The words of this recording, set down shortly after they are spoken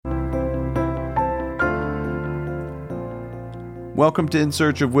Welcome to In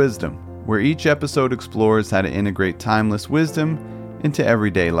Search of Wisdom, where each episode explores how to integrate timeless wisdom into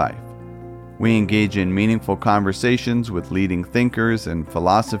everyday life. We engage in meaningful conversations with leading thinkers in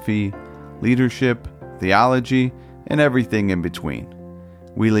philosophy, leadership, theology, and everything in between.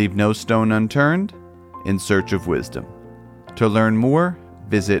 We leave no stone unturned in search of wisdom. To learn more,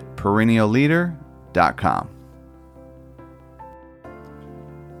 visit perennialleader.com.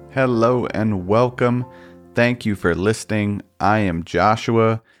 Hello and welcome. Thank you for listening. I am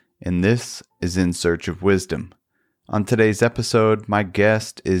Joshua, and this is In Search of Wisdom. On today's episode, my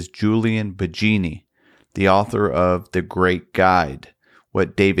guest is Julian Baggini, the author of The Great Guide,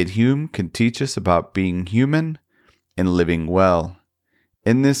 What David Hume Can Teach Us About Being Human and Living Well.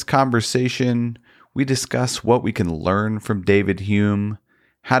 In this conversation, we discuss what we can learn from David Hume,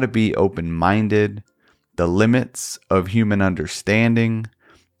 how to be open-minded, the limits of human understanding,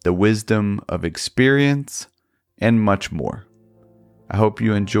 the wisdom of experience, and much more. I hope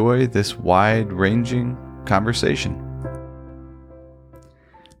you enjoy this wide-ranging conversation.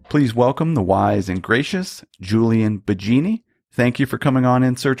 Please welcome the wise and gracious Julian Baggini. Thank you for coming on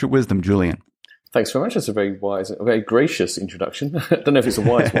In Search of Wisdom, Julian. Thanks very much. That's a very wise, a very gracious introduction. I don't know if it's a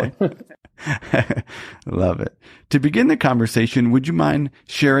wise one. Love it. To begin the conversation, would you mind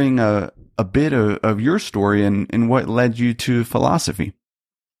sharing a bit of your story and what led you to philosophy?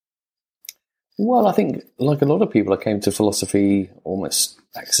 Well, I think, like a lot of people, I came to philosophy almost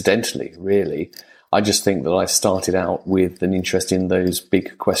accidentally, really. I just think that I started out with an interest in those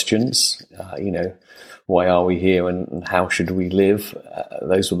big questions. Why are we here and how should we live?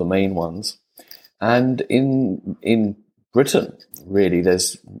 Those were the main ones. And in Britain, really,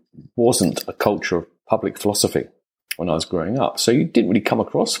 wasn't a culture of public philosophy when I was growing up. So you didn't really come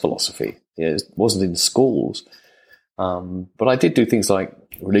across philosophy. It wasn't in schools. But I did do things like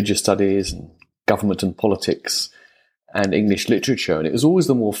religious studies and government and politics and English literature. And it was always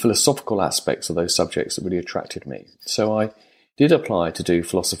the more philosophical aspects of those subjects that really attracted me. So I did apply to do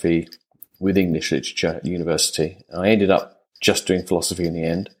philosophy with English literature at university. I ended up just doing philosophy in the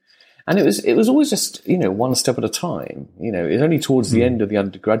end. And it was always just, one step at a time. It was only towards the end of the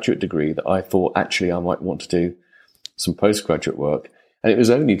undergraduate degree that I thought, actually, I might want to do some postgraduate work. And it was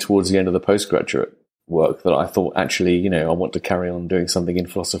only towards the end of the postgraduate work that I thought, actually, I want to carry on doing something in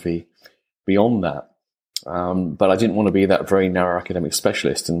philosophy beyond that. But I didn't want to be that very narrow academic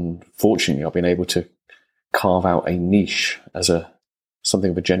specialist. And fortunately, I've been able to carve out a niche as something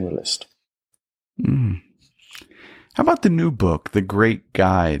of a generalist. How about the new book, The Great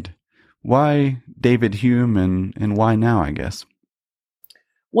Guide? Why David Hume and why now, I guess?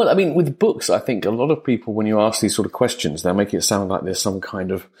 Well, I mean, with books, I think a lot of people, when you ask these sort of questions, they'll make it sound like there's some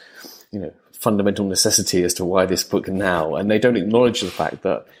kind of, fundamental necessity as to why this book now. And they don't acknowledge the fact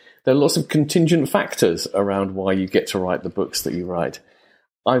that there are lots of contingent factors around why you get to write the books that you write.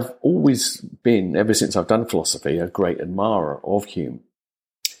 I've always been, ever since I've done philosophy, a great admirer of Hume.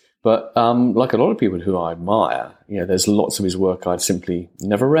 But like a lot of people who I admire, there's lots of his work I'd simply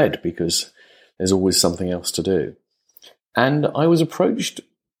never read because there's always something else to do. And I was approached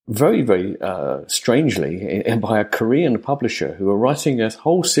very, very strangely by a Korean publisher who were writing a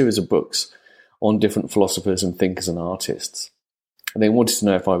whole series of books on different philosophers and thinkers and artists. And they wanted to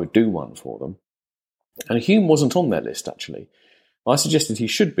know if I would do one for them. And Hume wasn't on their list, actually. I suggested he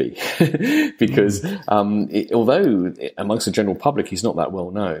should be, because although amongst the general public he's not that well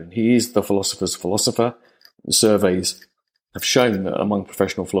known, he is the philosopher's philosopher. Surveys have shown that among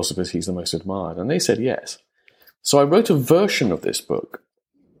professional philosophers he's the most admired, and they said yes. So I wrote a version of this book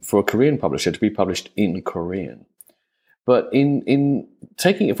for a Korean publisher to be published in Korean. But in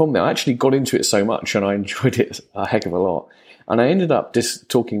taking it from there, I actually got into it so much, and I enjoyed it a heck of a lot. And I ended up just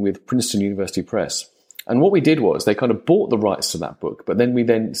talking with Princeton University Press. And what we did was they kind of bought the rights to that book, but then we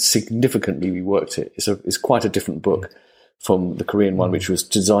significantly reworked it. It's quite a different book from the Korean one, which was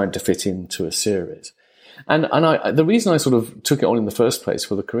designed to fit into a series. And the reason I sort of took it on in the first place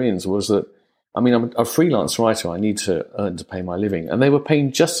for the Koreans was that, I'm a freelance writer. I need to earn to pay my living. And they were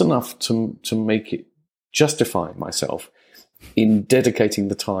paying just enough to make it justify myself in dedicating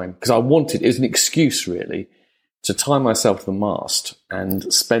the time. Because it was an excuse, really, to tie myself to the mast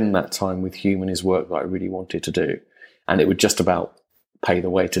and spend that time with Hume and his work that I really wanted to do. And it would just about pay the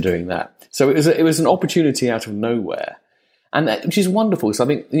way to doing that. So it was an opportunity out of nowhere. And which is wonderful. Because I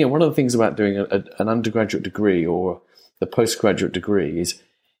think, one of the things about doing an undergraduate degree or the postgraduate degree is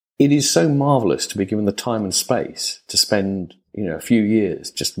it is so marvelous to be given the time and space to spend, a few years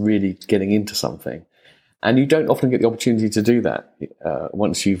just really getting into something. And you don't often get the opportunity to do that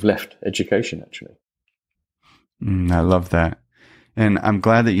once you've left education, actually. I love that. And I'm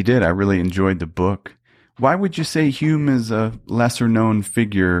glad that you did. I really enjoyed the book. Why would you say Hume is a lesser known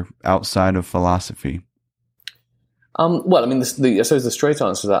figure outside of philosophy? Well, I mean, I suppose the straight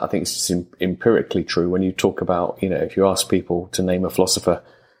answer to that, I think, is just empirically true. When you talk about, if you ask people to name a philosopher,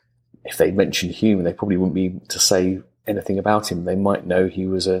 if they mentioned Hume, they probably wouldn't be able to say anything about him. They might know he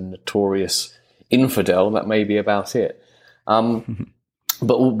was a notorious infidel, and that may be about it.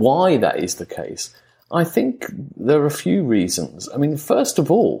 But why that is the case, I think there are a few reasons. I mean, first of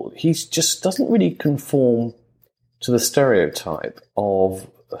all, he just doesn't really conform to the stereotype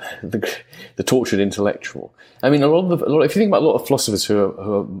of the tortured intellectual. I mean, if you think about a lot of philosophers who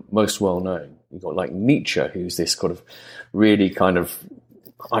are most well known, you've got like Nietzsche, who's this kind of really kind of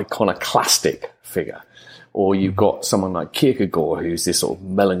iconoclastic figure, or you've got someone like Kierkegaard, who's this sort of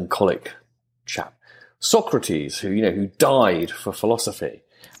melancholic chap. Socrates, who died for philosophy.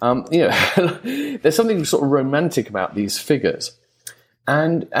 There's something sort of romantic about these figures.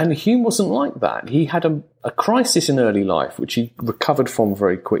 And Hume wasn't like that. He had a crisis in early life, which he recovered from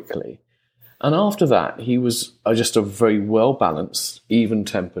very quickly. And after that, he was just a very well-balanced,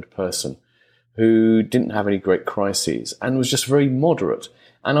 even-tempered person who didn't have any great crises and was just very moderate.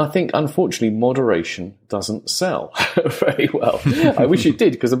 And I think, unfortunately, moderation doesn't sell very well. I wish it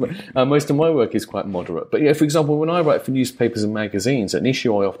did, because most of my work is quite moderate. But, for example, when I write for newspapers and magazines, an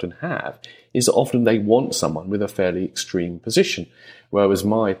issue I often have is that often they want someone with a fairly extreme position, whereas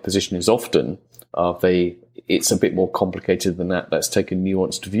my position is often it's a bit more complicated than that. Let's take a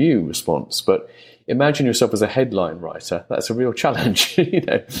nuanced view response. But imagine yourself as a headline writer. That's a real challenge.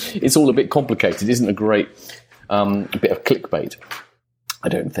 It's all a bit complicated. It isn't a great bit of clickbait, I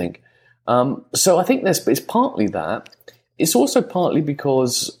don't think. So I think it's partly that. It's also partly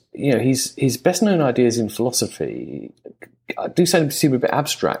because his best known ideas in philosophy do seem a bit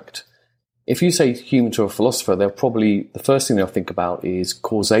abstract. If you say Hume to a philosopher, they'll probably, the first thing they'll think about is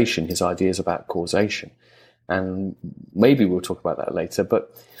causation, his ideas about causation. And maybe we'll talk about that later,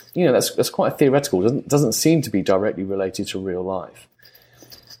 but that's quite theoretical. It doesn't seem to be directly related to real life.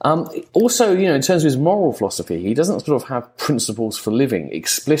 Also, in terms of his moral philosophy, he doesn't sort of have principles for living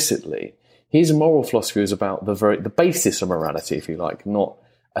explicitly. His moral philosophy is about the basis of morality, if you like, not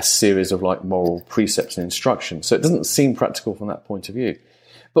a series of like moral precepts and instructions. So it doesn't seem practical from that point of view.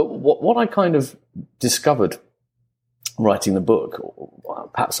 But what I kind of discovered writing the book, or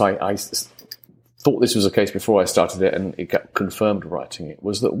perhaps I thought this was the case before I started it, and it got confirmed writing it,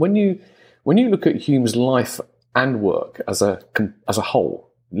 was that when you look at Hume's life and work as a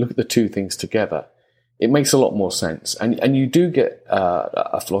whole, look at the two things together, it makes a lot more sense. And you do get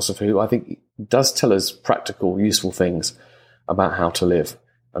a philosopher who I think does tell us practical, useful things about how to live,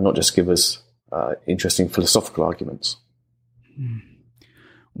 and not just give us interesting philosophical arguments.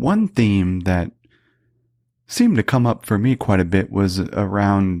 One theme that seemed to come up for me quite a bit was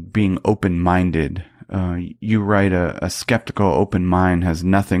around being open-minded. You write a skeptical open mind has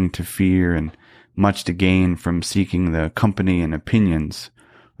nothing to fear and much to gain from seeking the company and opinions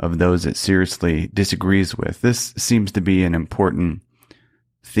of those it seriously disagrees with. This seems to be an important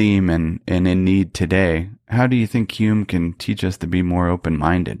theme and in need today. How do you think Hume can teach us to be more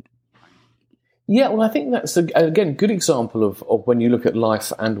open-minded? Yeah, well, I think that's, again, a good example of when you look at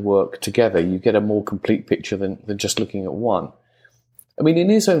life and work together, you get a more complete picture than just looking at one. I mean, in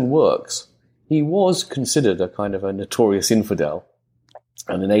his own works, he was considered a kind of a notorious infidel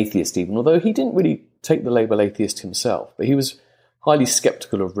and an atheist even, although he didn't really take the label atheist himself. But he was highly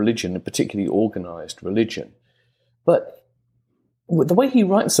skeptical of religion, and particularly organized religion. But the way he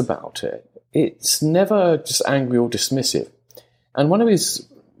writes about it, it's never just angry or dismissive. And one of his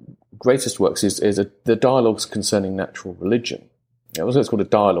greatest works is the Dialogues Concerning Natural Religion. Although it's called a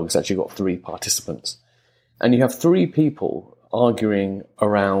dialogue, it's actually got three participants. And you have three people arguing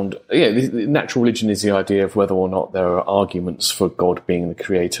around, natural religion is the idea of whether or not there are arguments for God being the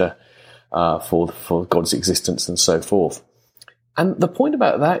creator, for God's existence and so forth. And the point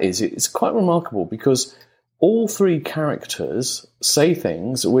about that is it's quite remarkable because all three characters say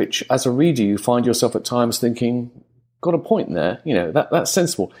things which, as a reader, you find yourself at times thinking, got a point there, that's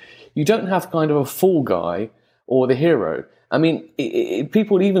sensible. You don't have kind of a fool guy or the hero. I mean,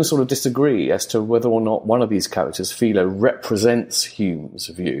 people even sort of disagree as to whether or not one of these characters, Philo, represents Hume's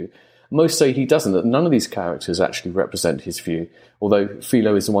view. Most say he doesn't, that none of these characters actually represent his view, although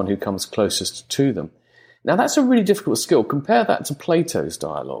Philo is the one who comes closest to them. Now, that's a really difficult skill. Compare that to Plato's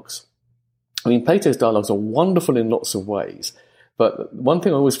dialogues. I mean, Plato's dialogues are wonderful in lots of ways, but one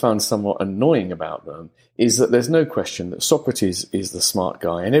thing I always found somewhat annoying about them is that there's no question that Socrates is the smart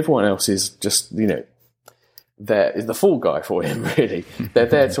guy and everyone else is just, there is the fool guy for him, really. They're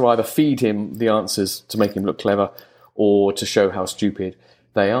there to either feed him the answers to make him look clever or to show how stupid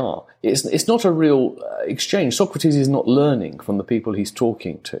they are. It's not a real exchange. Socrates is not learning from the people he's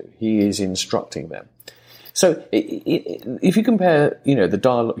talking to. He is instructing them. So if you compare,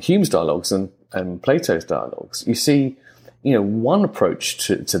 the Hume's dialogues and Plato's dialogues, you see, one approach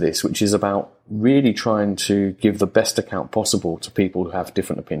to this, which is about really trying to give the best account possible to people who have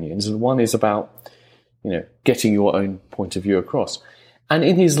different opinions, and one is about, getting your own point of view across. And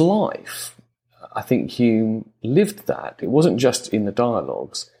in his life, I think Hume lived that. It wasn't just in the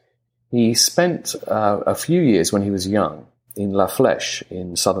dialogues. He spent a few years when he was young in La Flèche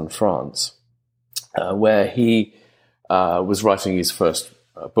in southern France, where he was writing his first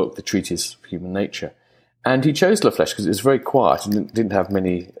book, The Treatise of Human Nature. And he chose La Flèche because it was very quiet and didn't have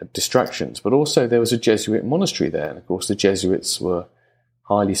many distractions. But also there was a Jesuit monastery there. And of course the Jesuits were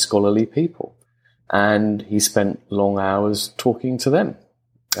highly scholarly people. And he spent long hours talking to them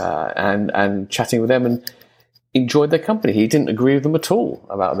and chatting with them and enjoyed their company. He didn't agree with them at all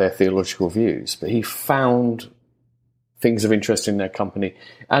about their theological views, but he found things of interest in their company.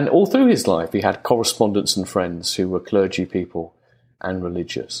 And all through his life, he had correspondents and friends who were clergy people and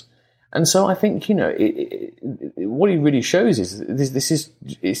religious. And so I think, what he really shows is this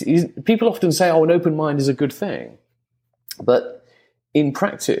is people often say, an open mind is a good thing. But in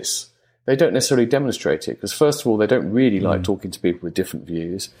practice, they don't necessarily demonstrate it because, first of all, they don't really like talking to people with different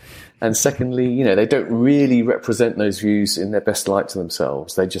views. And secondly, they don't really represent those views in their best light to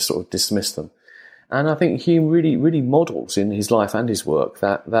themselves. They just sort of dismiss them. And I think Hume really, really models in his life and his work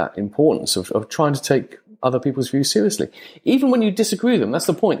that importance of trying to take other people's views seriously. Even when you disagree with them, that's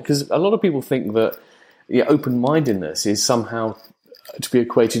the point, because a lot of people think that open-mindedness is somehow to be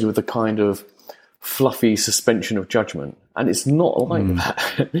equated with a kind of fluffy suspension of judgment. And it's not like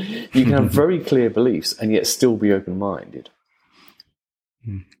that. You can have very clear beliefs and yet still be open-minded.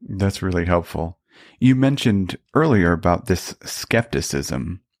 That's really helpful. You mentioned earlier about this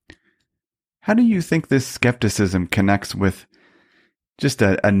skepticism. How do you think this skepticism connects with just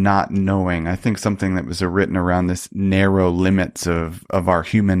a not knowing? I think something that was written around this narrow limits of our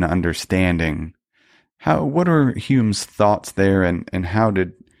human understanding. What are Hume's thoughts there, and how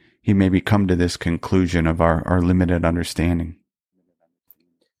did he maybe come to this conclusion of our limited understanding?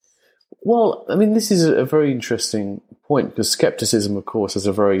 Well, I mean, this is a very interesting point because skepticism, of course, has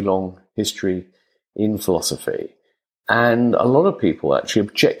a very long history in philosophy. And a lot of people actually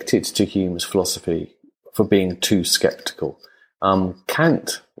objected to Hume's philosophy for being too skeptical.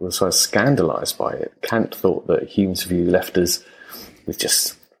 Kant was sort of scandalized by it. Kant thought that Hume's view left us with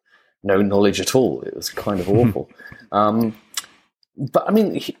just no knowledge at all. It was kind of awful. But I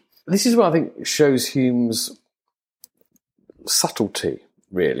mean, this is what I think shows Hume's subtlety,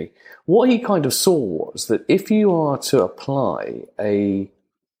 really. What he kind of saw was that if you are to apply a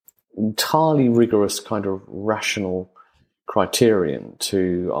entirely rigorous kind of rational criterion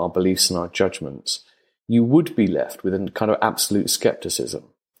to our beliefs and our judgments, you would be left with a kind of absolute skepticism.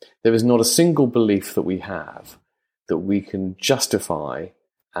 There is not a single belief that we have that we can justify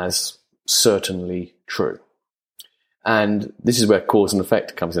as certainly true. And this is where cause and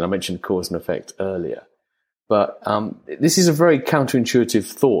effect comes in. I mentioned cause and effect earlier. But this is a very counterintuitive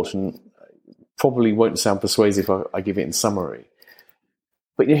thought and probably won't sound persuasive if I give it in summary.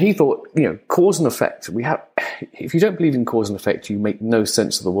 But he thought, cause and effect, if you don't believe in cause and effect, you make no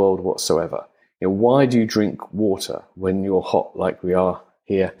sense of the world whatsoever. Why do you drink water when you're hot like we are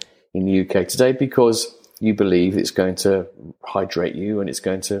here in the UK today? Because you believe it's going to hydrate you and it's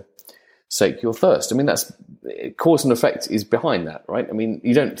going to sate your thirst. I mean, that's cause and effect is behind that, right? I mean,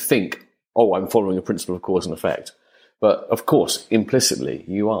 you don't think, I'm following a principle of cause and effect. But of course, implicitly,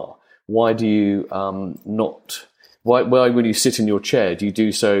 you are. Why do you why when you sit in your chair, do you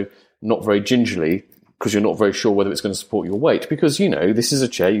do so not very gingerly because you're not very sure whether it's going to support your weight? Because, this is a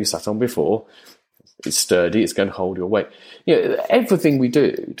chair you sat on before. It's sturdy. It's going to hold your weight. Everything we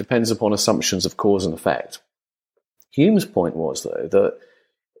do depends upon assumptions of cause and effect. Hume's point was, though, that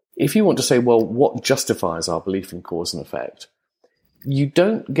if you want to say, well, what justifies our belief in cause and effect, you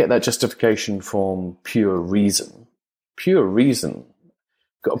don't get that justification from pure reason. Pure reason,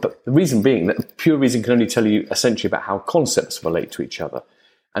 but the reason being that pure reason can only tell you essentially about how concepts relate to each other.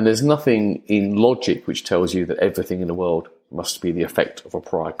 And there's nothing in logic which tells you that everything in the world must be the effect of a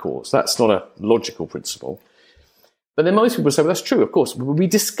prior cause. That's not a logical principle. But then most people say, well, that's true, of course. We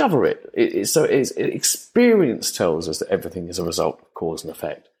discover it. So experience tells us that everything is a result of cause and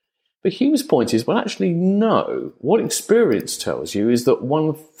effect. But Hume's point is, well, actually, no. What experience tells you is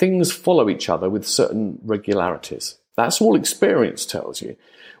that things follow each other with certain regularities. That's all experience tells you.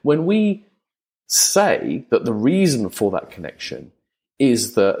 When we say that the reason for that connection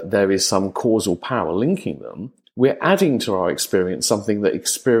is that there is some causal power linking them, we're adding to our experience something that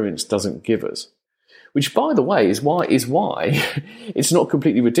experience doesn't give us. Which, by the way, is why it's not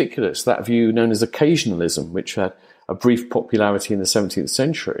completely ridiculous, that view known as occasionalism, which had a brief popularity in the 17th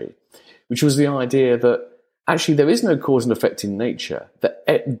century, which was the idea that actually there is no cause and effect in nature,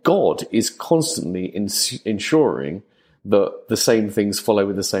 that God is constantly ensuring that the same things follow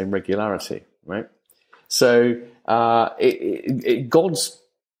with the same regularity, right? So God's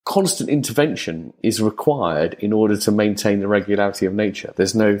constant intervention is required in order to maintain the regularity of nature.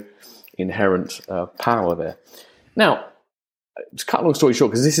 There's no inherent power there. Now, to cut a long story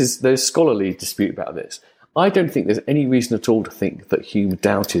short, because there's scholarly dispute about this, I don't think there's any reason at all to think that Hume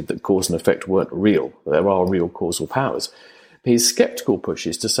doubted that cause and effect weren't real, that there are real causal powers. His sceptical push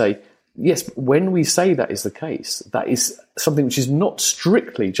is to say, yes, when we say that is the case, that is something which is not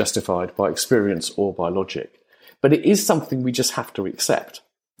strictly justified by experience or by logic, but it is something we just have to accept,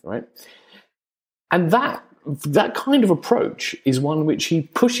 right? And that kind of approach is one which he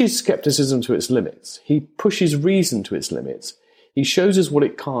pushes skepticism to its limits. He pushes reason to its limits. He shows us what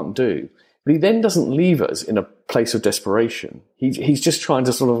it can't do. But he then doesn't leave us in a place of desperation. He's just trying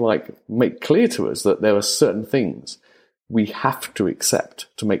to sort of like make clear to us that there are certain things we have to accept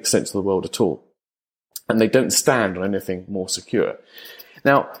to make sense of the world at all. And they don't stand on anything more secure.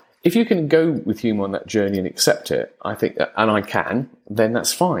 Now, if you can go with Hume on that journey and accept it, I think, and I can, then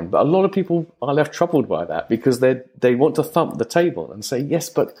that's fine. But a lot of people are left troubled by that because they want to thump the table and say, yes,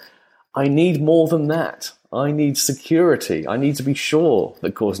 but I need more than that. I need security. I need to be sure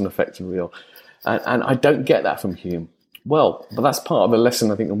that cause and effect are real. And I don't get that from Hume. Well, but that's part of the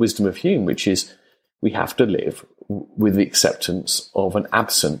lesson, I think, the wisdom of Hume, which is we have to live with the acceptance of an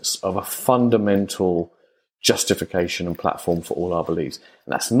absence of a fundamental justification and platform for all our beliefs.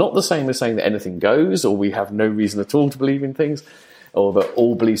 And that's not the same as saying that anything goes or we have no reason at all to believe in things or that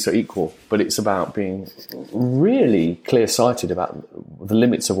all beliefs are equal. But it's about being really clear-sighted about the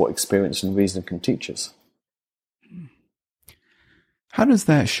limits of what experience and reason can teach us. How does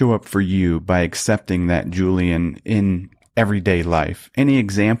that show up for you by accepting that, Julian, in everyday life? Any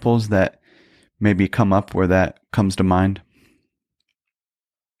examples that maybe come up where that comes to mind?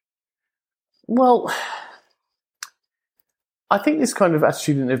 Well, I think this kind of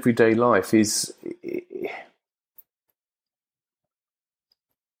attitude in everyday life is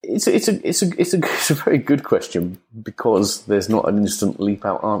it's a very good question because there's not an instant leap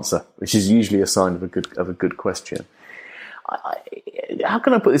out answer, which is usually a sign of a good question. How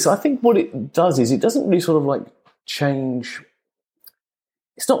can I put this? I think what it does is it doesn't really sort of like change.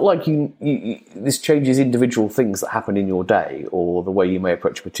 It's not like this changes individual things that happen in your day or the way you may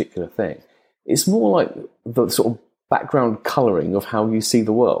approach a particular thing. It's more like the sort of background colouring of how you see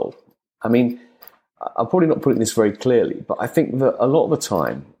the world. I mean, I'm probably not putting this very clearly, but I think that a lot of the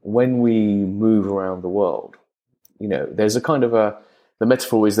time when we move around the world, there's a kind of the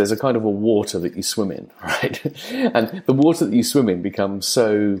metaphor is there's a kind of a water that you swim in, right? And the water that you swim in becomes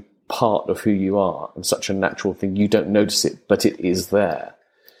so part of who you are and such a natural thing, you don't notice it, but it is there.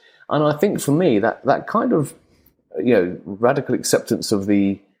 And I think for me, that kind of, radical acceptance of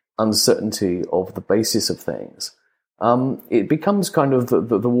the uncertainty of the basis of things, it becomes kind of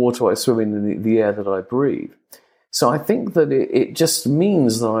the water I swim in and the air that I breathe. So I think that it just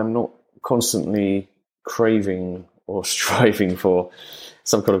means that I'm not constantly craving or striving for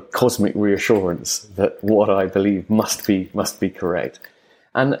some kind of cosmic reassurance that what I believe must be correct.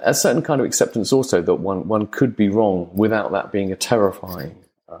 And a certain kind of acceptance also that one could be wrong without that being a terrifying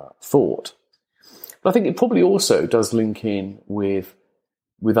thought. But I think it probably also does link in with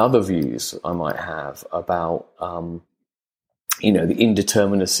other views I might have about the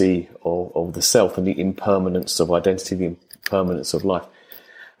indeterminacy of the self and the impermanence of identity, the impermanence of life.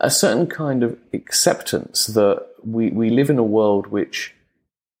 A certain kind of acceptance that we live in a world which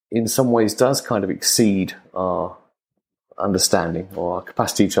in some ways does kind of exceed our understanding or our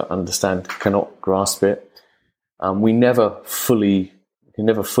capacity to understand, cannot grasp it. We can never fully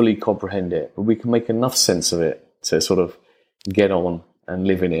comprehend it, but we can make enough sense of it to sort of get on and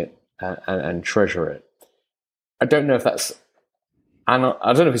live in it and treasure it. I don't know if that's, and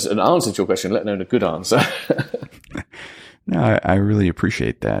I don't know if it's an answer to your question, let alone a good answer. No, I really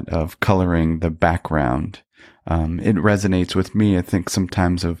appreciate that, of coloring the background. It resonates with me, I think,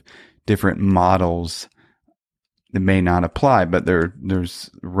 sometimes of different models that may not apply, but there's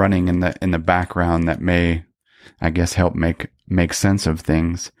running in the background that may, I guess, help make sense of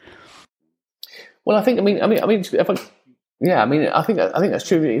things. Well, I think that's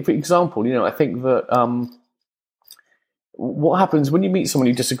true. For example, I think that what happens when you meet someone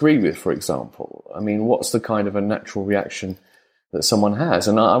you disagree with, for example? I mean, what's the kind of a natural reaction that someone has.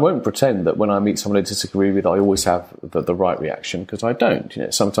 And I won't pretend that when I meet someone I disagree with, I always have the right reaction, because I don't.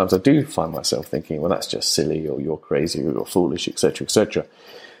 Sometimes I do find myself thinking, well, that's just silly, or you're crazy, or you're foolish, etc., etc.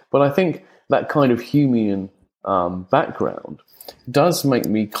 But I think that kind of Humean background does make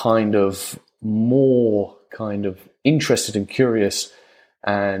me kind of more kind of interested and curious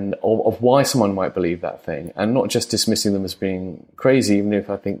and of why someone might believe that thing, and not just dismissing them as being crazy, even if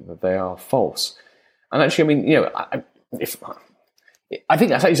I think that they are false. And actually, I mean, I think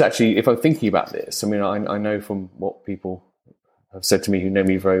that's actually, if I'm thinking about this, I mean, I know from what people have said to me who know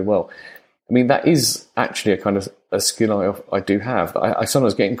me very well, I mean, that is actually a kind of a skill I do have. I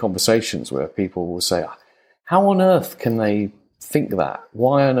sometimes get in conversations where people will say, how on earth can they think that?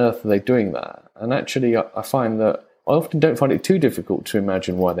 Why on earth are they doing that? And actually, I find that I often don't find it too difficult to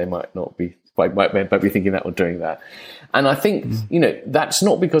imagine why they might be thinking that or doing that. And I think, that's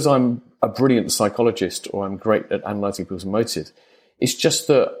not because I'm a brilliant psychologist or I'm great at analysing people's motives. It's just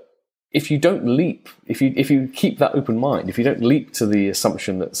that if you don't leap, if you keep that open mind, if you don't leap to the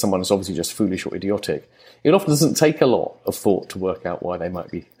assumption that someone is obviously just foolish or idiotic, it often doesn't take a lot of thought to work out why they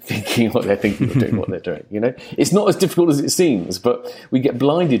might be thinking what they're thinking or doing what they're doing. It's not as difficult as it seems, but we get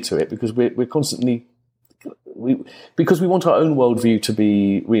blinded to it because we're constantly, because we want our own worldview to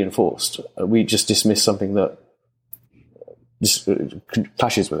be reinforced. We just dismiss something that just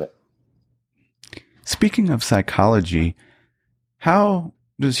clashes with it. Speaking of psychology, how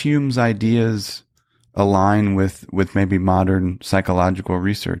does Hume's ideas align with maybe modern psychological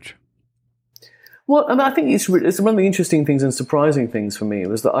research? Well, and I think it's one of the interesting things and surprising things for me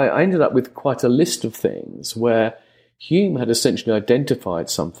was that I ended up with quite a list of things where Hume had essentially identified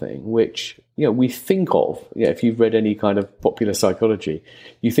something which, we think of, if you've read any kind of popular psychology,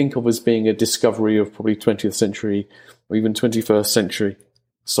 you think of as being a discovery of probably 20th century or even 21st century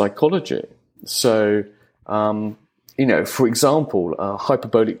psychology. So, for example,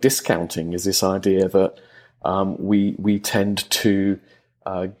 hyperbolic discounting is this idea that we tend to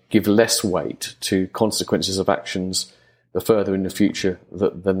give less weight to consequences of actions the further in the future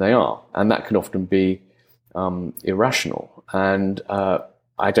than they are. And that can often be irrational. And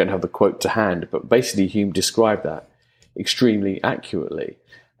I don't have the quote to hand, but basically Hume described that extremely accurately.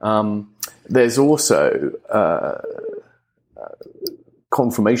 There's also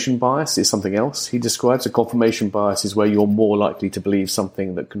confirmation bias is something else he describes. A confirmation bias is where you're more likely to believe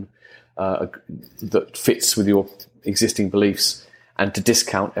something that can that fits with your existing beliefs and to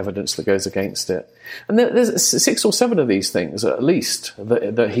discount evidence that goes against it. And there's 6 or 7 of these things, at least,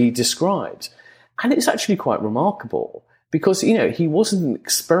 that he described. And it's actually quite remarkable because, he wasn't an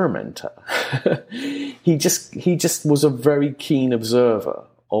experimenter. He just was a very keen observer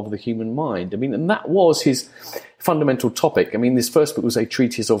of the human mind. I mean, and that was his fundamental topic. I mean, this first book was a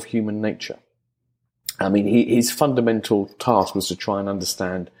treatise of human nature. I mean, his fundamental task was to try and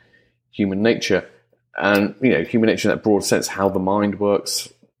understand human nature and, human nature in that broad sense, how the mind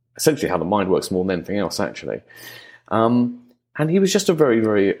works, essentially how the mind works more than anything else, actually. And he was just a very,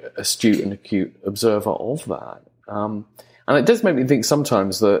 very astute and acute observer of that. And it does make me think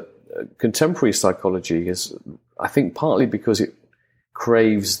sometimes that contemporary psychology is, I think, partly because it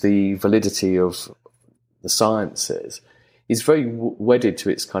craves the validity of the sciences, is very wedded to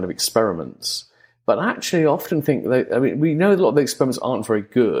its kind of experiments. But actually, I often think we know a lot of the experiments aren't very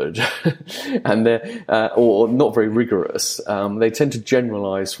good, and they're or not very rigorous. They tend to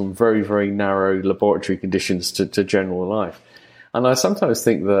generalize from very, very narrow laboratory conditions to general life. And I sometimes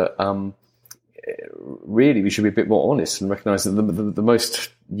think that really we should be a bit more honest and recognize that the most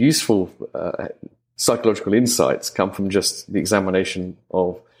useful psychological insights come from just the examination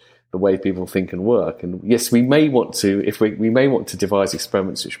of the way people think and work. And yes, we may want to, we may want to devise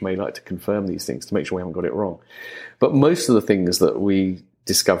experiments which may like to confirm these things to make sure we haven't got it wrong. But most of the things that we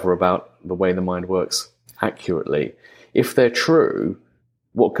discover about the way the mind works accurately, if they're true,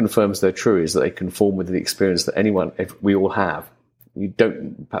 what confirms they're true is that they conform with the experience that we all have. You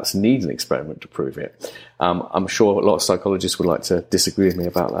don't perhaps need an experiment to prove it. I'm sure a lot of psychologists would like to disagree with me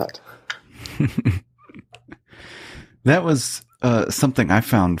about that. That was something I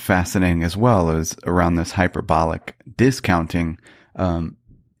found fascinating as well, as around this hyperbolic discounting.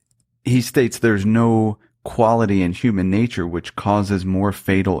 He states there's no quality in human nature which causes more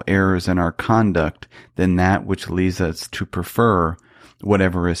fatal errors in our conduct than that which leads us to prefer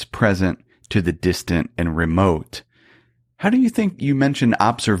whatever is present to the distant and remote. How do you think, you mentioned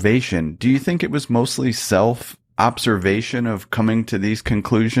observation, do you think it was mostly self-observation of coming to these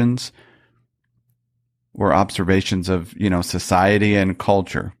conclusions? Or observations of, society and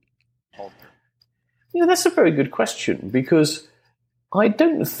culture? That's a very good question, because I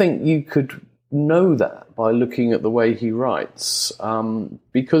don't think you could know that by looking at the way he writes,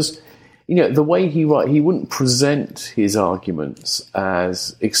 because the way he writes, he wouldn't present his arguments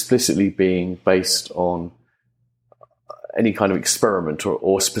as explicitly being based on any kind of experiment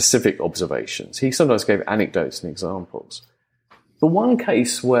or specific observations. He sometimes gave anecdotes and examples. The one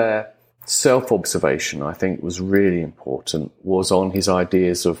case where self-observation, I think, was really important was on his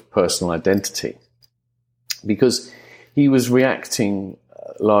ideas of personal identity, because he was reacting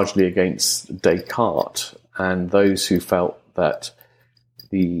largely against Descartes and those who felt that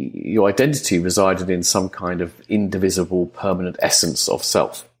your identity resided in some kind of indivisible, permanent essence of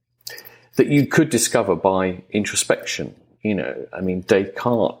self that you could discover by introspection.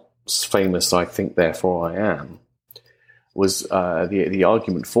 Descartes' famous "I think, therefore I am" was the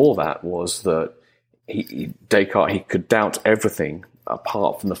argument for that was that Descartes, he could doubt everything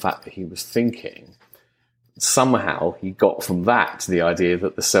apart from the fact that he was thinking. Somehow he got from that to the idea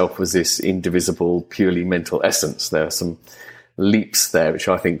that the self was this indivisible, purely mental essence. There are some leaps there which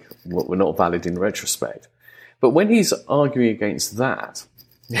I think were not valid in retrospect. But when he's arguing against that,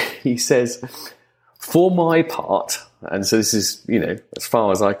 he says, for my part, and so this is, as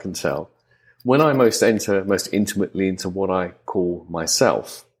far as I can tell, when I enter most intimately into what I call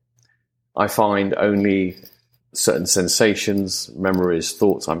myself, I find only certain sensations, memories,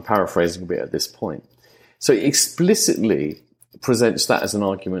 thoughts. I'm paraphrasing a bit at this point. So he explicitly presents that as an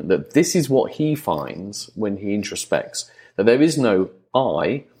argument that this is what he finds when he introspects, that there is no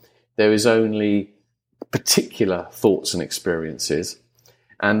I, there is only particular thoughts and experiences,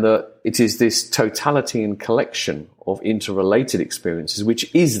 and that it is this totality and collection of interrelated experiences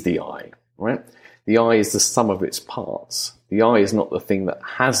which is the I, right? The I is the sum of its parts. The I is not the thing that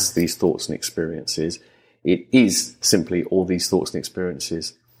has these thoughts and experiences. It is simply all these thoughts and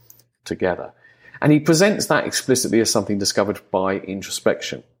experiences together. And he presents that explicitly as something discovered by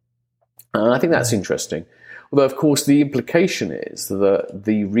introspection. And I think that's interesting. Although, of course, the implication is that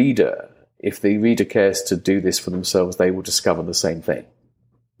the reader, if the reader cares to do this for themselves, they will discover the same thing.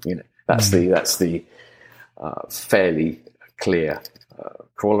 That's the fairly clear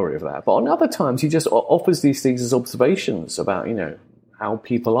corollary of that. But on other times, he just offers these things as observations about, how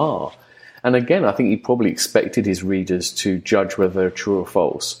people are. And again, I think he probably expected his readers to judge whether they're true or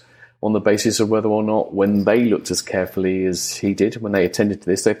false on the basis of whether or not, when they looked as carefully as he did, when they attended to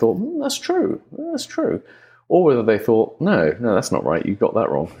this, they thought, that's true. Or whether they thought, no, that's not right. You got that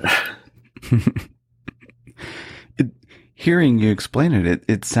wrong. Hearing you explain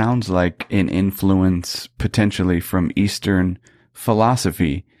it sounds like an influence potentially from Eastern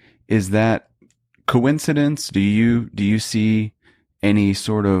philosophy. Is that coincidence? Do you see any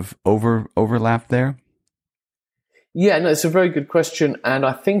sort of overlap there? Yeah, no, it's a very good question, and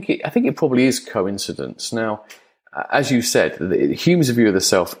I think it probably is coincidence. Now, as you said, Hume's view of the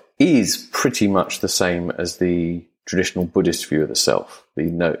self is pretty much the same as the traditional Buddhist view of the self,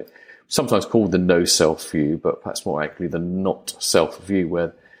 sometimes called the no-self view, but perhaps more accurately the not-self view,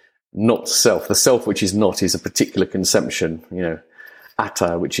 where not self, the self which is not, is a particular conception,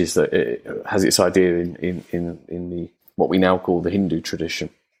 atta, which is it has its idea in the what we now call the Hindu tradition.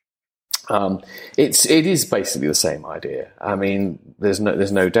 It is basically the same idea. I mean, there's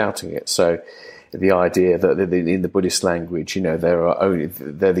no doubting it. So the idea that in the Buddhist language, they're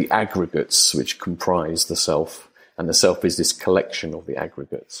the aggregates which comprise the self, and the self is this collection of the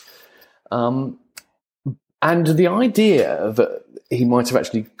aggregates. And the idea that he might have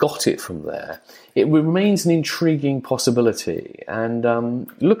actually got it from there, it remains an intriguing possibility.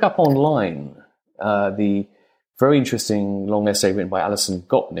 And look up online the very interesting long essay written by Alison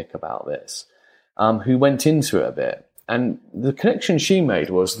Gopnik about this, who went into it a bit. And the connection she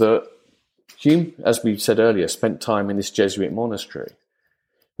made was that Hume, as we said earlier, spent time in this Jesuit monastery.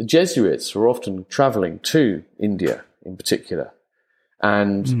 The Jesuits were often traveling to India in particular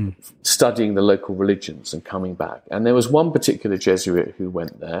and studying the local religions and coming back. And there was one particular Jesuit who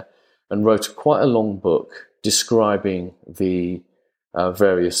went there and wrote quite a long book describing the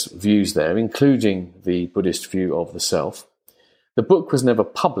various views there, including the Buddhist view of the self. The book was never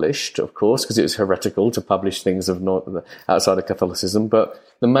published, of course, because it was heretical to publish things outside of Catholicism, but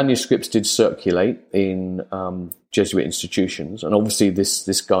the manuscripts did circulate in Jesuit institutions, and obviously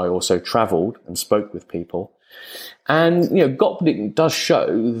this guy also travelled and spoke with people. And, Gopnik does show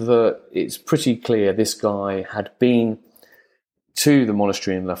that it's pretty clear this guy had been to the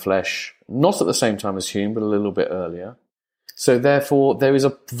monastery in La Flèche, not at the same time as Hume, but a little bit earlier. So therefore, there is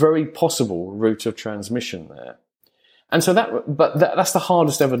a very possible route of transmission there. And so that's the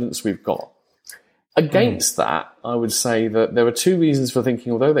hardest evidence we've got. Against that, I would say that there are two reasons for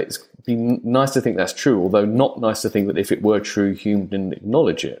thinking, although it's been nice to think that's true, although not nice to think that if it were true, Hume didn't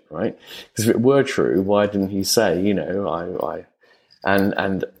acknowledge it, right? Because if it were true, why didn't he say,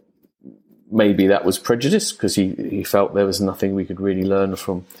 and maybe that was prejudice, because he felt there was nothing we could really learn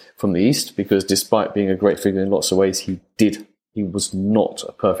from the East, because despite being a great figure in lots of ways, he was not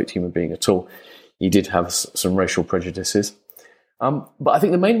a perfect human being at all. He did have some racial prejudices. But I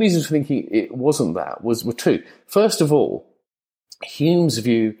think the main reasons for thinking it wasn't that were two. First of all, Hume's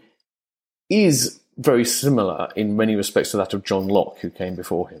view is very similar in many respects to that of John Locke, who came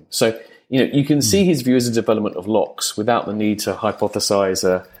before him. So, you can see his view as a development of Locke's without the need to hypothesize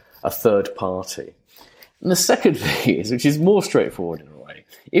a third party. And the second thing is, which is more straightforward in a way,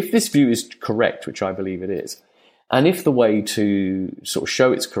 if this view is correct, which I believe it is, and if the way to sort of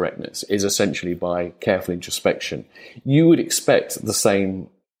show its correctness is essentially by careful introspection, you would expect the same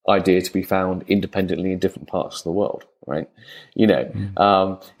idea to be found independently in different parts of the world, right?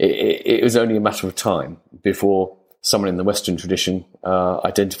 It was only a matter of time before someone in the Western tradition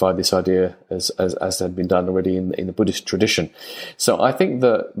identified this idea as had been done already in the Buddhist tradition. So I think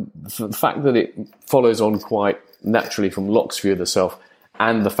that the fact that it follows on quite naturally from Locke's view of the self,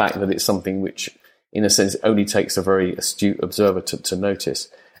 and the fact that it's something which, in a sense, it only takes a very astute observer to notice,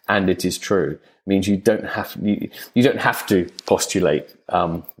 and it is true, means you don't have to postulate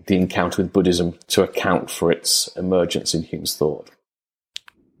the encounter with Buddhism to account for its emergence in Hume's thought.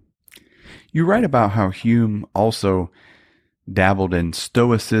 You write about how Hume also dabbled in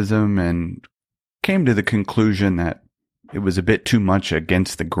Stoicism and came to the conclusion that it was a bit too much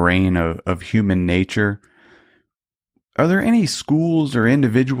against the grain of human nature. Are there any schools or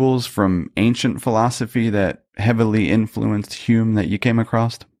individuals from ancient philosophy that heavily influenced Hume that you came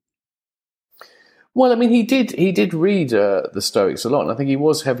across? Well, I mean, he did read the Stoics a lot, and I think he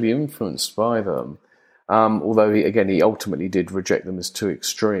was heavily influenced by them. Although he ultimately did reject them as too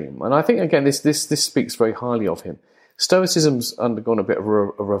extreme. And I think again this speaks very highly of him. Stoicism's undergone a bit of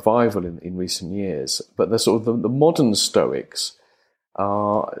a revival in recent years, but the sort of the modern Stoics,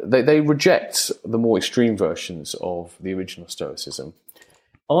 they reject the more extreme versions of the original Stoicism,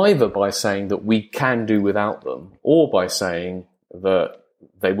 either by saying that we can do without them, or by saying that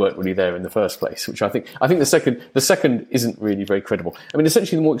they weren't really there in the first place. Which I think the second isn't really very credible. I mean,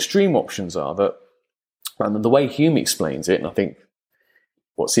 essentially, the more extreme options are that, and the way Hume explains it, and I think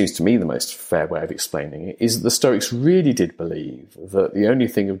what seems to me the most fair way of explaining it, is that the Stoics really did believe that the only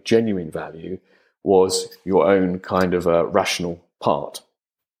thing of genuine value was your own kind of rational part,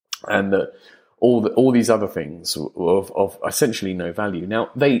 and that all these other things were of essentially no value. Now,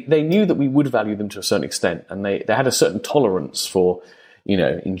 they knew that we would value them to a certain extent, and they had a certain tolerance for,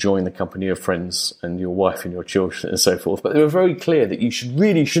 enjoying the company of friends and your wife and your children and so forth. But they were very clear that you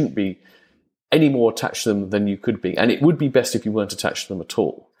shouldn't be any more attached to them than you could be, and it would be best if you weren't attached to them at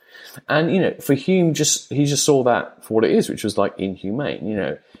all. And for Hume, he just saw that for what it is, which was like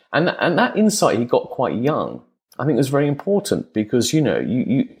inhumane. And that insight he got quite young, I think, was very important, because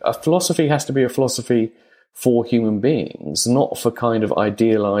a philosophy has to be a philosophy for human beings, not for kind of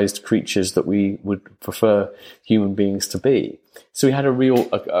idealized creatures that we would prefer human beings to be. So he had a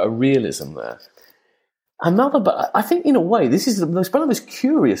realism there. But I think in a way, this is one of the most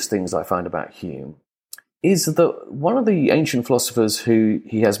curious things I find about Hume, is that one of the ancient philosophers who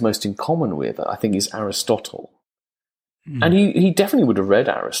he has most in common with, I think, is Aristotle. Mm. And he definitely would have read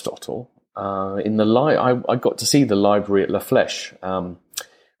Aristotle. I got to see the library at La Flèche,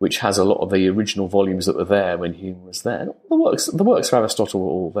 which has a lot of the original volumes that were there when Hume was there. The works of Aristotle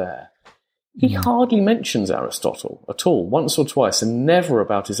were all there. He hardly mentions Aristotle at all, once or twice, and never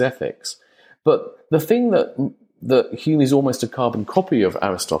about his ethics. But the thing that Hume is almost a carbon copy of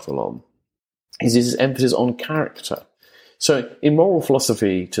Aristotle on is his emphasis on character. So in moral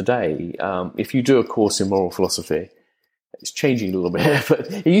philosophy today, if you do a course in moral philosophy, it's changing a little bit,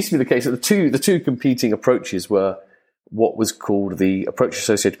 but it used to be the case that the two competing approaches were what was called the approach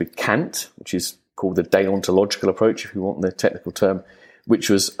associated with Kant, which is called the deontological approach, if you want the technical term, which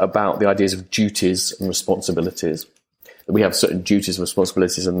was about the ideas of duties and responsibilities. That we have certain duties and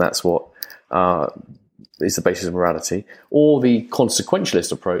responsibilities, and that's what is the basis of morality. Or the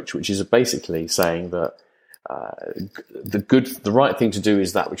consequentialist approach, which is basically saying that the right thing to do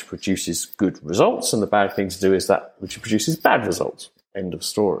is that which produces good results, and the bad thing to do is that which produces bad results. End of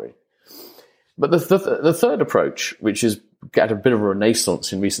story. But the third approach, which has got a bit of a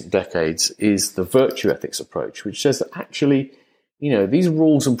renaissance in recent decades, is the virtue ethics approach, which says that actually, these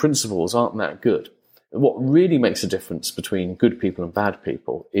rules and principles aren't that good. What really makes a difference between good people and bad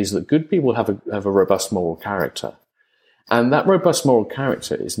people is that good people have a robust moral character, And that robust moral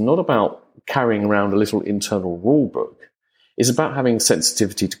character is not about carrying around a little internal rule book. It's about having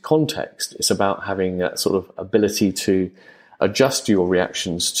sensitivity to context. It's about having that sort of ability to adjust your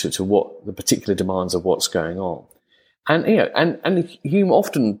reactions to what the particular demands of what's going on. And, and Hume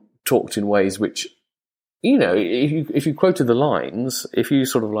often talked in ways which, if you quoted the lines, if you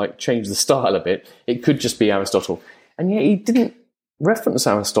sort of like change the style a bit, it could just be Aristotle. And yet he didn't reference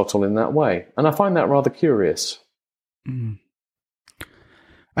Aristotle in that way. And I find that rather curious. Mm.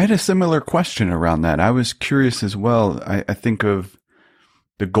 I had a similar question around that. I was curious as well. I think of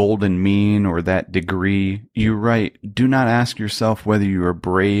the golden mean or that degree. You write, do not ask yourself whether you are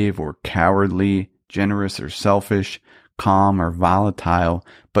brave or cowardly, generous or selfish, calm or volatile,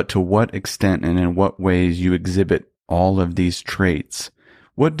 but to what extent and in what ways you exhibit all of these traits.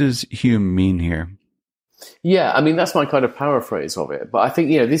 What does Hume mean here? Yeah, I mean, that's my kind of paraphrase of it. But I think,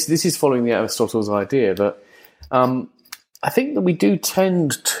 this is following the Aristotle's idea that I think that we do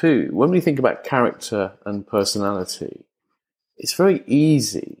tend to, when we think about character and personality, it's very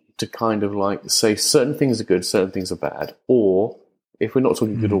easy to kind of like say certain things are good, certain things are bad, or if we're not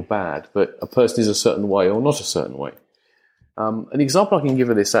talking good or bad, but a person is a certain way or not a certain way. An example I can give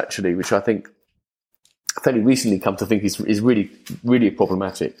of this actually, which I think fairly recently come to think is really, really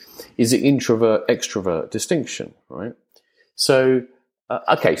problematic, is the introvert-extrovert distinction, right? So,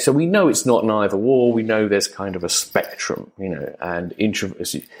 so we know it's not an either or. We know there's kind of a spectrum, and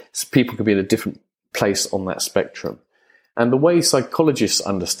people can be in a different place on that spectrum. And the way psychologists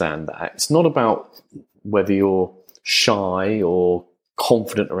understand that, it's not about whether you're shy or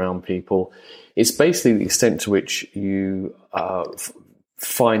confident around people. It's basically the extent to which you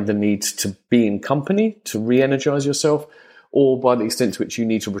find the need to be in company, to re-energize yourself, or by the extent to which you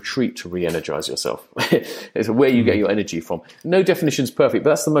need to retreat to re-energize yourself. It's where you get your energy from. No definition's perfect, but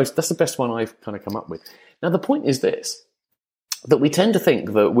that's the best one I've kind of come up with. Now, the point is this, that we tend to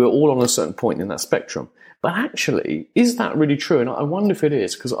think that we're all on a certain point in that spectrum. But actually, is that really true? And I wonder if it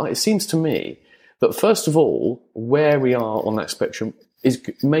is, because it seems to me that, first of all, where we are on that spectrum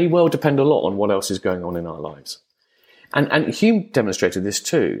may well depend a lot on what else is going on in our lives. And Hume demonstrated this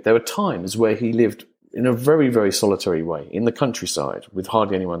too. There were times where he lived in a very, very solitary way, in the countryside, with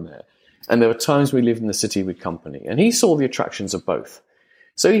hardly anyone there. And there were times where he lived in the city with company. And he saw the attractions of both.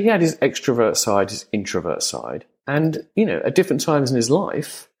 So he had his extrovert side, his introvert side. And, at different times in his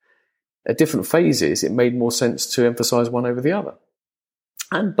life, at different phases, it made more sense to emphasize one over the other.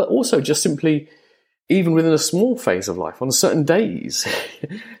 But also just simply, even within a small phase of life, on certain days,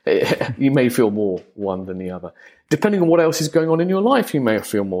 you may feel more one than the other. Depending on what else is going on in your life, you may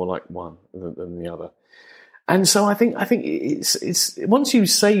feel more like one than the other. And so I think it's once you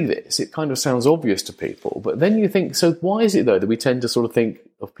say this, it kind of sounds obvious to people. But then you think, so why is it though that we tend to sort of think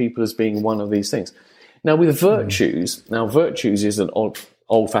of people as being one of these things? Now with virtues, virtues is an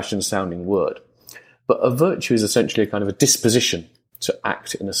old-fashioned sounding word, but a virtue is essentially a kind of a disposition to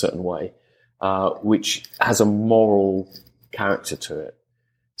act in a certain way, which has a moral character to it.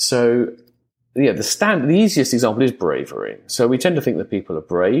 So, the easiest example is bravery. So we tend to think that people are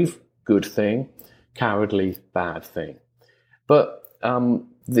brave, good thing, cowardly, bad thing. But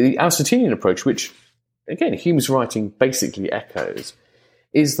the Aristotelian approach, which, again, Hume's writing basically echoes,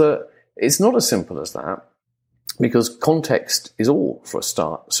 is that it's not as simple as that, because context is all for a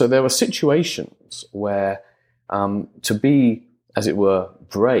start. So there are situations where to be, as it were,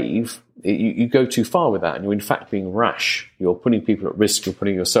 brave, you go too far with that, and you're in fact being rash. You're putting people at risk, you're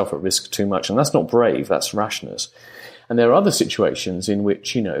putting yourself at risk too much, and that's not brave, that's rashness. And there are other situations in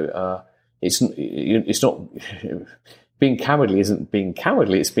which, it's not being cowardly isn't being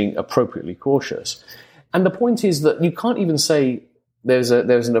cowardly, it's being appropriately cautious. And the point is that you can't even say there's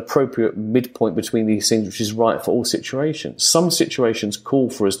an appropriate midpoint between these things which is right for all situations. Some situations call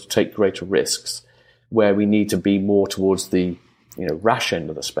for us to take greater risks, where we need to be more towards the rash end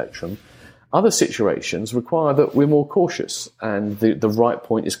of the spectrum. Other situations require that we're more cautious, and the right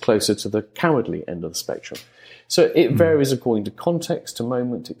point is closer to the cowardly end of the spectrum. So it varies according to context, to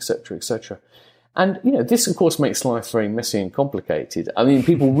moment, etc., etc. And, this, of course, makes life very messy and complicated. I mean,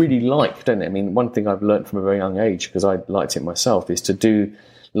 people really don't they? I mean, one thing I've learned from a very young age, because I liked it myself, is to do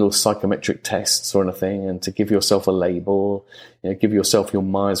little psychometric tests or anything, and to give yourself a label, give yourself your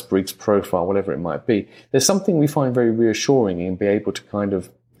Myers-Briggs profile, whatever it might be. There's something we find very reassuring in being able to kind of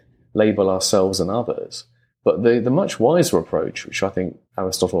label ourselves and others. But the much wiser approach, which I think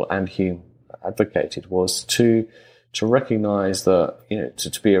Aristotle and Hume advocated, was to recognize that,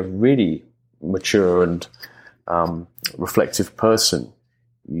 to be a really mature and reflective person,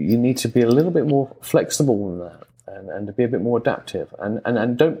 you need to be a little bit more flexible than that, and to be a bit more adaptive,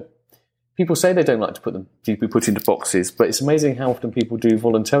 and don't people say they don't like to be put into boxes, but it's amazing how often people do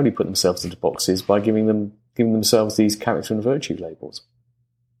voluntarily put themselves into boxes by giving themselves these character and virtue labels.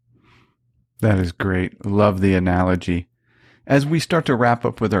 That is great. Love the analogy. As we start to wrap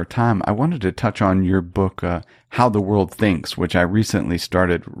up with our time, I wanted to touch on your book, How the World Thinks, which I recently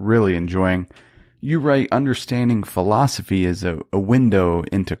started really enjoying. You write, understanding philosophy is a window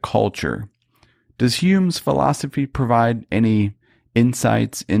into culture. Does Hume's philosophy provide any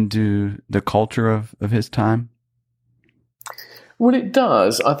insights into the culture of his time? Well, it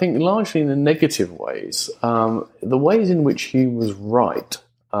does. I think largely in the negative ways. The ways in which Hume was right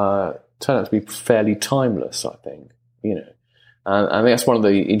turn out to be fairly timeless, I think. And I think that's one of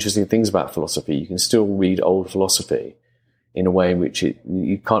the interesting things about philosophy. You can still read old philosophy in a way in which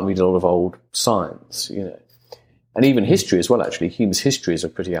you can't read a lot of old science, And even history as well, actually. Hume's histories are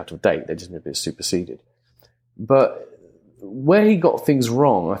pretty out of date. They're just a bit superseded. But where he got things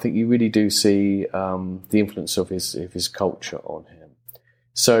wrong, I think you really do see the influence of his culture on him.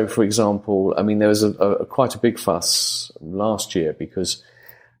 So, for example, I mean, there was quite a big fuss last year because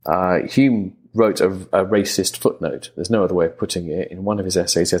Hume wrote a racist footnote. There's no other way of putting it. In one of his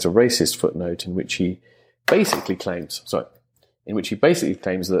essays, he has a racist footnote in which he basically claims that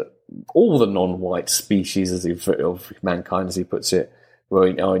all the non-white species of mankind, as he puts it,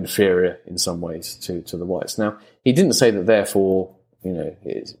 are inferior in some ways to the whites. Now, he didn't say that therefore,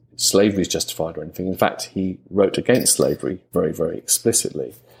 slavery is justified or anything. In fact, he wrote against slavery very, very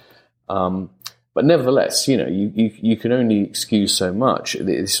explicitly. But nevertheless, you can only excuse so much.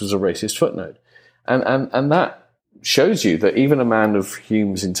 This was a racist footnote. And that shows you that even a man of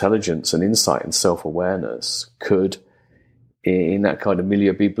Hume's intelligence and insight and self-awareness could, in that kind of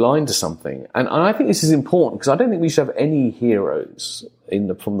milieu, be blind to something. And I think this is important because I don't think we should have any heroes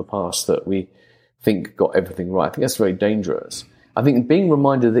from the past that we think got everything right. I think that's very dangerous. I think being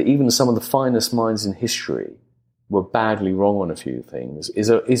reminded that even some of the finest minds in history were badly wrong on a few things is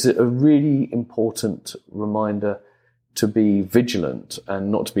a really important reminder to be vigilant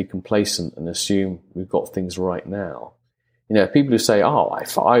and not to be complacent and assume we've got things right now. People who say,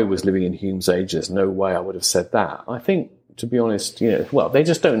 if I was living in Hume's age, there's no way I would have said that. I think, to be honest, they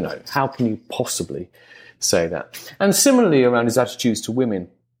just don't know. How can you possibly say that? And similarly around his attitudes to women,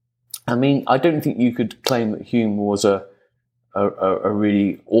 I mean, I don't think you could claim that Hume was a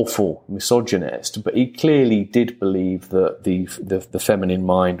really awful misogynist, but he clearly did believe that the feminine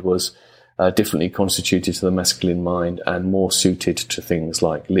mind was differently constituted to the masculine mind and more suited to things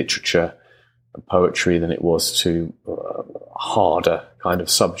like literature and poetry than it was to harder kind of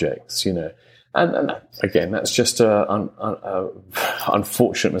subjects, And again, that's just an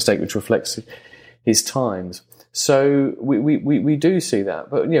unfortunate mistake which reflects his times. So we do see that,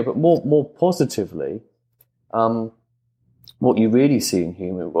 but more positively, what you really see in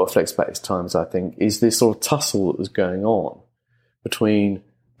Hume, what reflects back his times, I think, is this sort of tussle that was going on between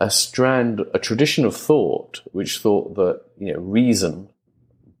a tradition of thought which thought that reason,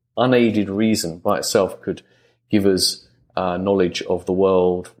 unaided reason by itself, could give us knowledge of the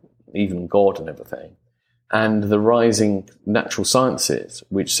world, even God and everything, and the rising natural sciences,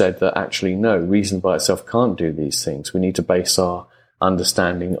 which said that actually no, reason by itself can't do these things. We need to base our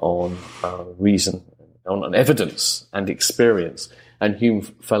understanding on reason, on evidence and experience. And Hume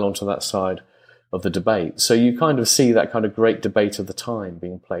fell onto that side of the debate. So you kind of see that kind of great debate of the time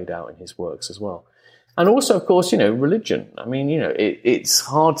being played out in his works as well. And also, of course, religion. I mean, it's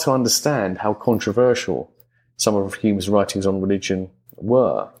hard to understand how controversial some of Hume's writings on religion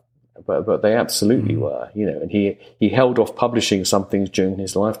were. But they absolutely were, and he held off publishing some things during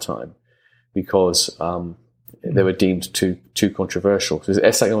his lifetime because they were deemed too controversial. His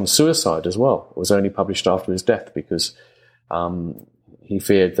essay on suicide as well was only published after his death because he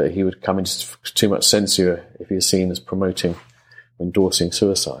feared that he would come into too much censure if he was seen as promoting or endorsing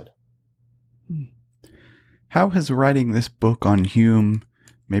suicide. How has writing this book on Hume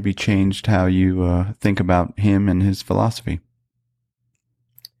maybe changed how you think about him and his philosophy?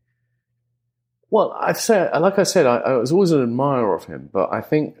 Well, like I said, I was always an admirer of him, but I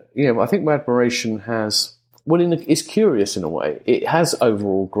think my admiration has, it's curious in a way. It has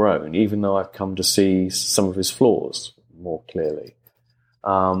overall grown, even though I've come to see some of his flaws more clearly.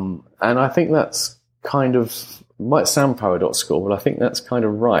 And I think that's kind of, might sound paradoxical, but I think that's kind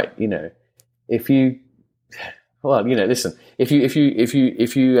of right. If you're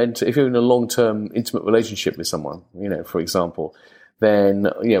in a long-term intimate relationship with someone, for example, then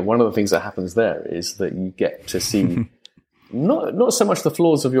one of the things that happens there is that you get to see not so much the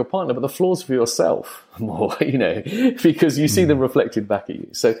flaws of your partner, but the flaws of yourself more, because you see them reflected back at you.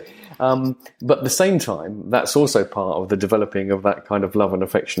 So, but at the same time, that's also part of the developing of that kind of love and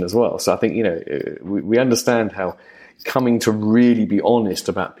affection as well. So I think, we understand how coming to really be honest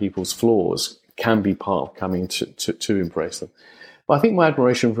about people's flaws can be part of coming to embrace them. But I think my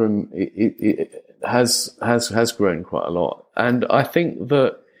admiration for him has grown quite a lot. And I think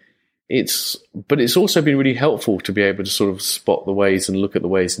that it's also been really helpful to be able to sort of spot the ways and look at the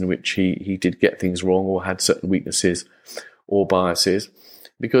ways in which he did get things wrong or had certain weaknesses or biases,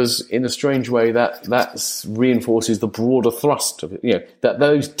 because in a strange way that reinforces the broader thrust of it. That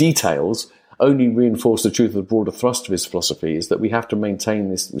those details only reinforce the truth of the broader thrust of his philosophy, is that we have to maintain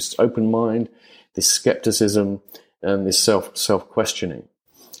this open mind, this skepticism, and this self-questioning.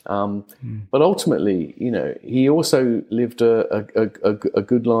 But ultimately, he also lived a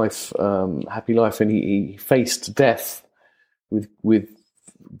good life, happy life, and he faced death with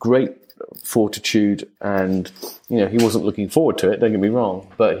great fortitude, and he wasn't looking forward to it. Don't get me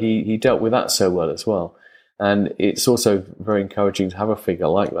wrong, but he dealt with that so well as well. And it's also very encouraging to have a figure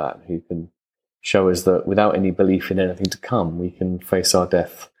like that who can show us that without any belief in anything to come, we can face our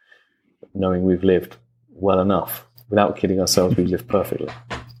death knowing we've lived well enough. Without kidding ourselves, we've lived perfectly.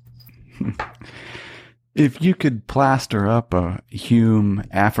 If you could plaster up a Hume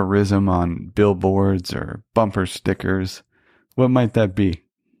aphorism on billboards or bumper stickers, what might that be?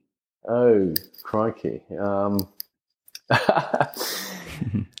 Oh, crikey.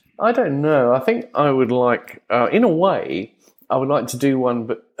 I don't know. I think I would like, in a way, I would like to do one,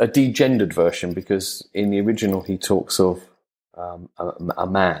 but a degendered version, because in the original he talks of a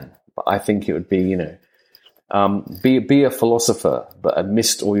man. But I think it would be, be a philosopher, but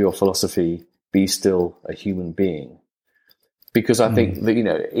amidst all your philosophy, be still a human being. Because I think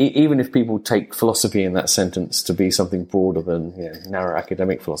that, even if people take philosophy in that sentence to be something broader than narrow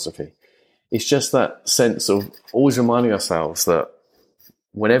academic philosophy, it's just that sense of always reminding ourselves that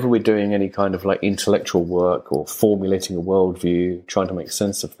whenever we're doing any kind of like intellectual work or formulating a worldview, trying to make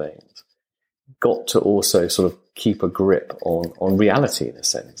sense of things, got to also sort of keep a grip on reality in a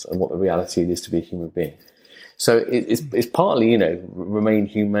sense, and what the reality is to be a human being. So it's partly, remain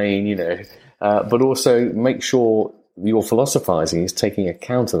humane, but also make sure your philosophizing is taking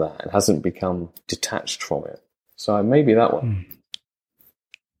account of that and hasn't become detached from it. So maybe that one.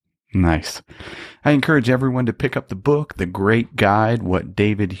 Nice. I encourage everyone to pick up the book, The Great Guide, What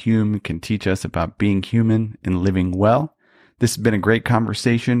David Hume Can Teach Us About Being Human and Living Well. This has been a great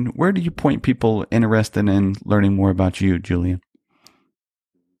conversation. Where do you point people interested in learning more about you, Julian?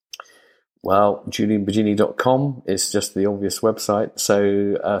 Well, julianbagini.com is just the obvious website.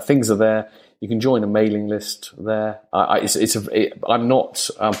 So things are there. You can join a mailing list there. I'm not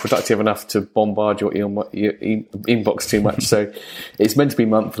productive enough to bombard your inbox too much. So it's meant to be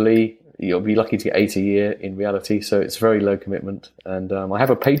monthly. You'll be lucky to get 8 a year in reality. So it's very low commitment. And I have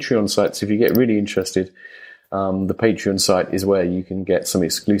a Patreon site. So if you get really interested, the Patreon site is where you can get some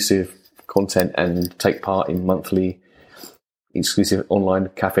exclusive content and take part in monthly exclusive online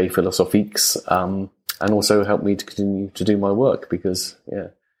Café Philosophiques, and also help me to continue to do my work, because,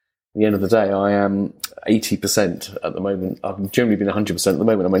 at the end of the day, I am 80% at the moment. I've generally been 100% at the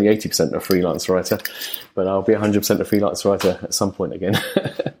moment. I'm only 80% a freelance writer, but I'll be 100% a freelance writer at some point again.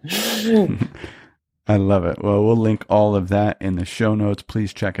 I love it. Well, we'll link all of that in the show notes.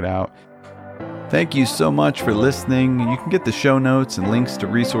 Please check it out. Thank you so much for listening. You can get the show notes and links to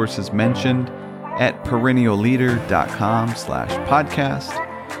resources mentioned at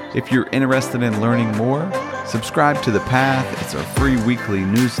perennialleader.com/podcast. If you're interested in learning more, subscribe to The Path. It's our free weekly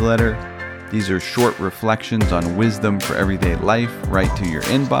newsletter. These are short reflections on wisdom for everyday life right to your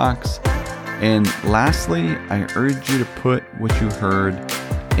inbox. And lastly, I urge you to put what you heard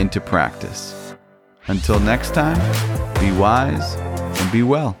into practice. Until next time, be wise and be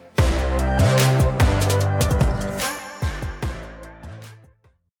well.